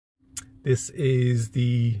This is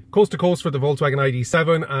the coast to coast for the Volkswagen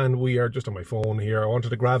ID.7, and we are just on my phone here. I wanted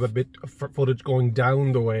to grab a bit of footage going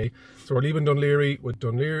down the way. So we're leaving Dunleary with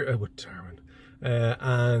Darwin.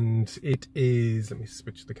 And it is, let me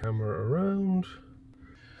switch the camera around.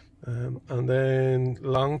 And then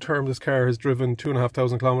long term, this car has driven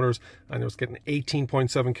 2,500 kilometers and it was getting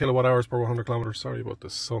 18.7 kilowatt hours per 100 kilometers. Sorry about the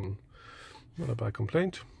sun. Not a bad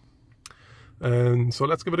complaint. And so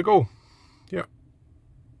let's give it a go. Yeah.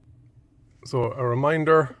 So a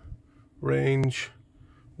reminder, range,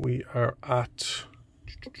 we are at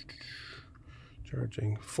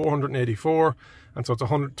charging 484, and so it's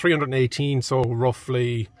 318, so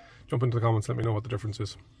roughly, jump into the comments, let me know what the difference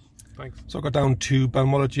is. Thanks. So I got down to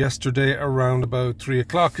Belmullet yesterday around about 3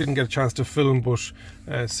 o'clock, didn't get a chance to film, but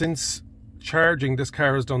since charging, this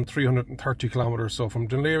car has done 330 kilometers. So from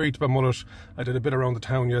Dunleary to Belmullet, I did a bit around the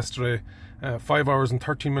town yesterday. 5 hours and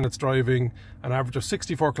 13 minutes driving, an average of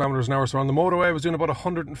 64 kilometers an hour. So on the motorway I was doing about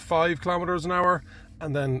 105 kilometers an hour,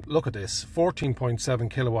 and then look at this, 14.7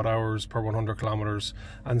 kilowatt hours per 100 kilometers.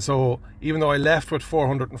 And so even though I left with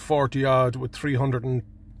 440 odd with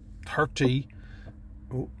 330,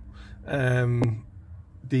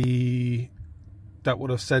 that would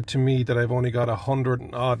have said to me that I've only got 100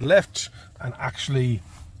 and odd left, and actually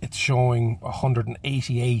it's showing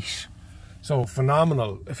 188. So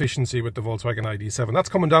phenomenal efficiency with the Volkswagen ID.7. That's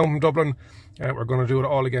coming down from Dublin. We're going to do it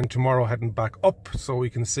all again tomorrow, heading back up. So we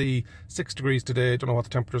can see 6 degrees today. Don't know what the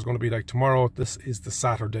temperature is going to be like tomorrow. This is the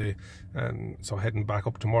Saturday, and so heading back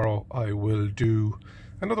up tomorrow, I will do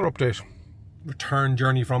another update. Return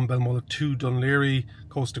journey from Belmullet to Dunleary,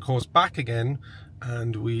 coast to coast back again.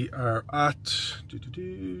 And we are at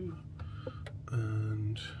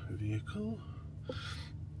and vehicle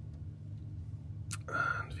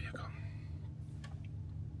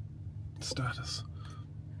status.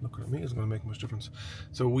 Looking at me isn't going to make much difference.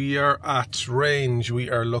 So we are at range. We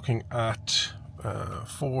are looking at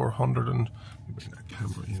 400 and bring that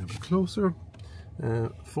camera in a bit closer.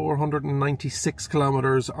 496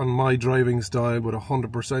 kilometers on my driving style with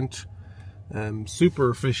 100%. Super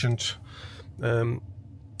efficient.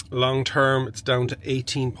 Long term it's down to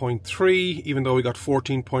 18.3, even though we got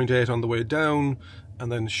 14.8 on the way down, and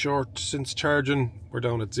then short since charging we're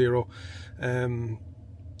down at 0.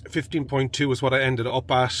 15.2 is what I ended up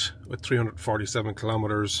at with 347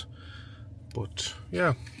 kilometers. But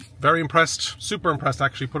yeah, very impressed, super impressed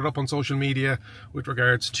actually. Put it up on social media with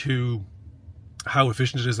regards to how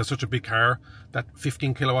efficient it is. That's such a big car. That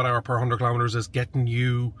 15 kilowatt hour per 100 kilometers is getting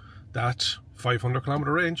you that 500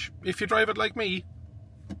 kilometer range if you drive it like me,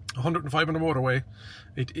 105 on the motorway.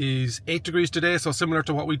 It is 8 degrees today, so similar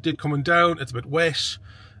to what we did coming down. It's a bit wet.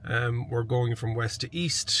 We're going from west to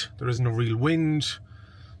east. There is no real wind.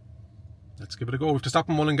 Let's give it a go. We have to stop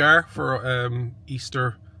in Laoghaire for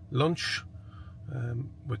Easter lunch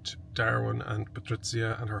with Darwin and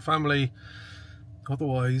Patricia and her family.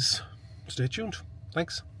 Otherwise, stay tuned.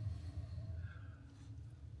 Thanks.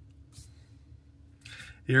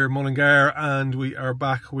 Here in Laoghaire, and we are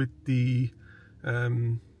back with the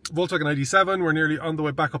Volkswagen ID.7. We're nearly on the way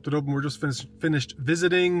back up to Dublin. We're just finished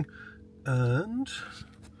visiting, and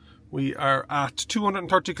we are at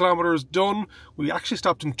 230 kilometers done. We actually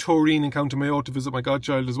stopped in Turin in County Mayo to visit my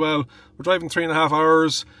godchild as well. We're driving 3.5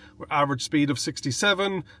 hours, with average speed of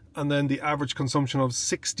 67, and then the average consumption of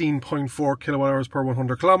 16.4 kilowatt hours per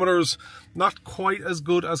 100 kilometers. Not quite as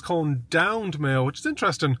good as going down to Mayo, which is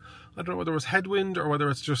interesting. I don't know whether it was headwind or whether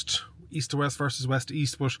it's just east to west versus west to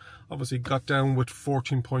east, but obviously got down with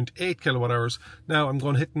 14.8 kilowatt hours. Now I'm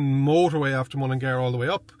going hitting motorway after Laoghaire all the way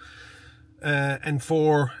up.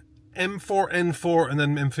 N4, M4, N4, and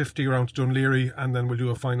then M50 around to Dunleary, and then we'll do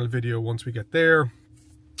a final video once we get there.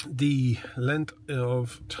 The length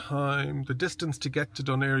of time, the distance to get to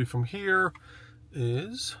Dunleary from here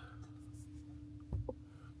is,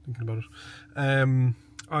 thinking about it, I'm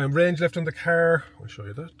range left on the car, I'll show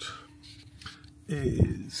you that,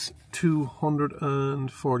 is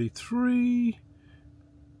 243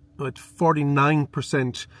 at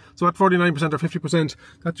 49%. So at 49% or 50%,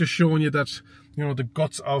 that's just showing you that, you know, the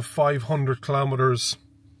guts of 500 kilometers.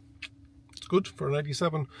 It's good for an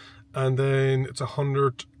ID.7. And then it's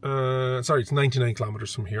it's 99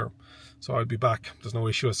 kilometers from here. So I'll be back. There's no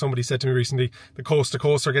issue. As somebody said to me recently, the coast to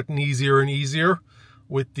coast are getting easier and easier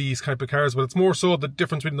with these type of cars, but it's more so the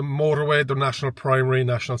difference between the motorway, the national primary,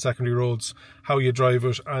 national secondary roads, how you drive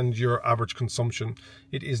it, and your average consumption.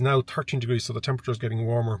 It is now 13 degrees, so the temperature is getting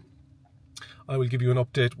warmer. I will give you an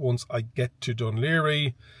update once I get to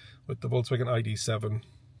Dunleary with the Volkswagen ID.7.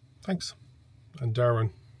 Thanks. And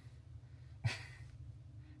Darwin.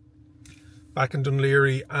 Back in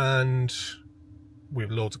Dunleary, and we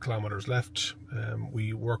have loads of kilometers left.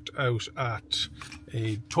 We worked out at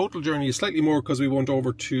a total journey is slightly more because we went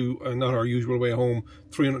over to not our usual way home,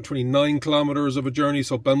 329 kilometers of a journey.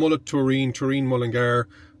 So Belmullet, Turin, Laoghaire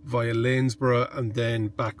via Lanesborough, and then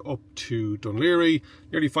back up to Dunleary.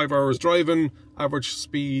 Nearly 5 hours driving, average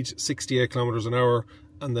speed 68 kilometers an hour.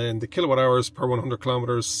 And then the kilowatt hours per 100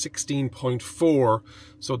 kilometers, 16.4.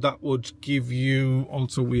 So that would give you,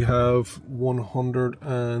 also we have 100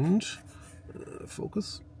 and,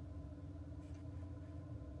 focus,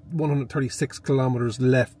 136 kilometers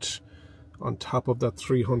left on top of that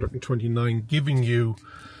 329, giving you,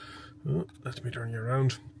 let me turn you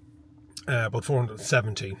around, about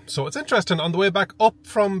 470. So it's interesting, on the way back up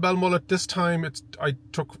from Belmullet this time, it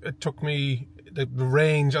took me, the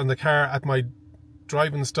range on the car at my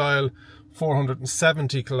driving style,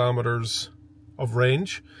 470 kilometers of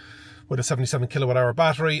range with a 77 kilowatt hour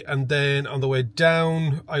battery. And then on the way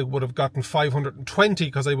down I would have gotten 520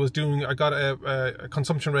 because I got a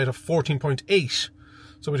consumption rate of 14.8.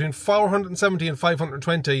 So between 470 and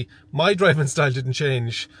 520 my driving style didn't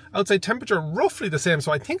change. Outside temperature roughly the same,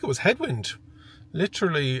 so I think it was headwind,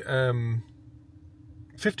 literally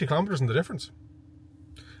 50 kilometers in the difference.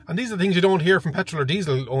 And these are the things you don't hear from petrol or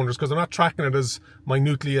diesel owners because they're not tracking it as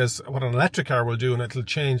minutely as what an electric car will do, and it'll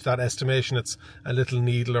change that estimation. It's a little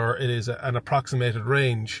needle, or it is an approximated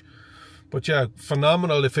range. But yeah,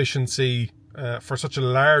 phenomenal efficiency for such a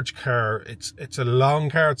large car. It's a long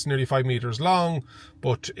car, it's nearly 5 meters long,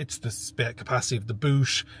 but it's the capacity of the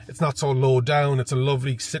boot. It's not so low down, it's a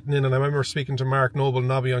lovely sitting in. And I remember speaking to Mark Noble,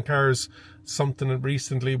 Nobby on Cars, something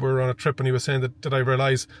recently, we were on a trip, and he was saying that, did I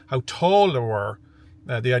realise how tall they were?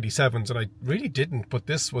 The ID.7s, and I really didn't, but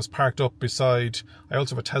this was parked up beside, I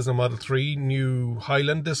also have a Tesla Model 3 New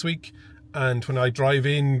Highland this week, and when I drive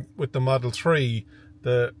in with the Model 3,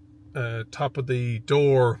 the top of the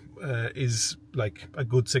door is like a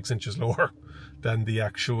good 6 inches lower than the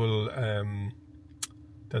actual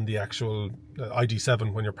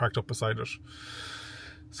ID.7 when you're parked up beside it.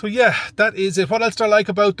 So yeah, that is it. What else do I like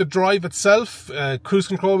about the drive itself? Cruise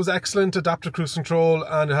control was excellent, adaptive cruise control,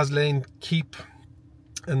 and it has lane keep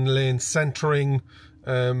and lane centering.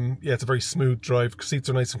 Yeah, it's a very smooth drive. Seats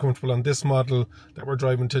are nice and comfortable on this model that we're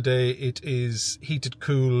driving today. It is heated,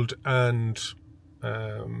 cooled, and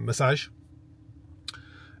massage.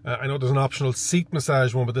 I know there's an optional seat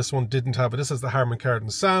massage one, but this one didn't have it. This has the Harman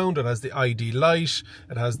Kardon sound. It has the ID light.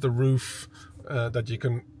 It has the roof that you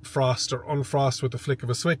can frost or unfrost with the flick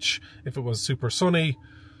of a switch if it was super sunny.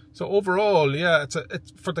 So overall, yeah, it's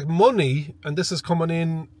for the money, and this is coming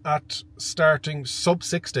in at starting sub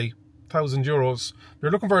 60,000 euros. If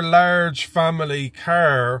you're looking for a large family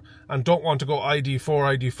car and don't want to go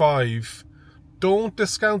ID4, ID5, don't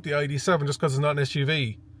discount the ID.7 just because it's not an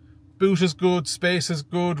SUV. Boot is good, space is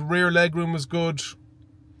good, rear legroom is good,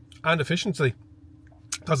 and efficiency,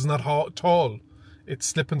 because it's not tall. It's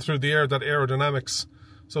slipping through the air, that aerodynamics.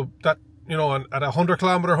 So that, you know, at 100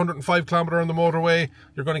 kilometer, 105 kilometer on the motorway,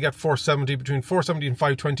 you're going to get 470, between 470 and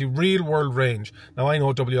 520 real world range. Now I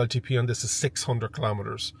know WLTP on this is 600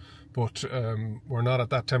 kilometers, but we're not at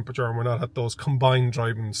that temperature, and we're not at those combined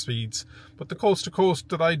driving speeds. But the coast to coast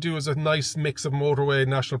that I do is a nice mix of motorway,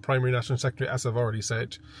 national primary, national secondary, as I've already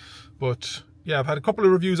said. But yeah, I've had a couple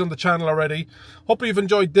of reviews on the channel already. Hopefully you've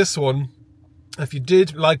enjoyed this one. If you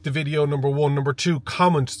did like the video, number one. Number two,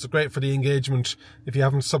 comment. It's great for the engagement. If you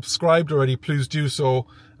haven't subscribed already, please do so.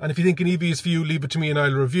 And if you think an EV is for you, leave it to me and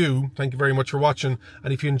I'll review. Thank you very much for watching.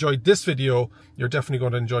 And if you enjoyed this video, you're definitely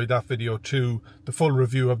going to enjoy that video too. The full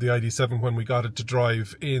review of the ID.7 when we got it to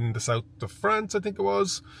drive in the south of France, I think it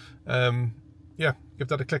was. Yeah, give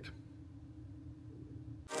that a click.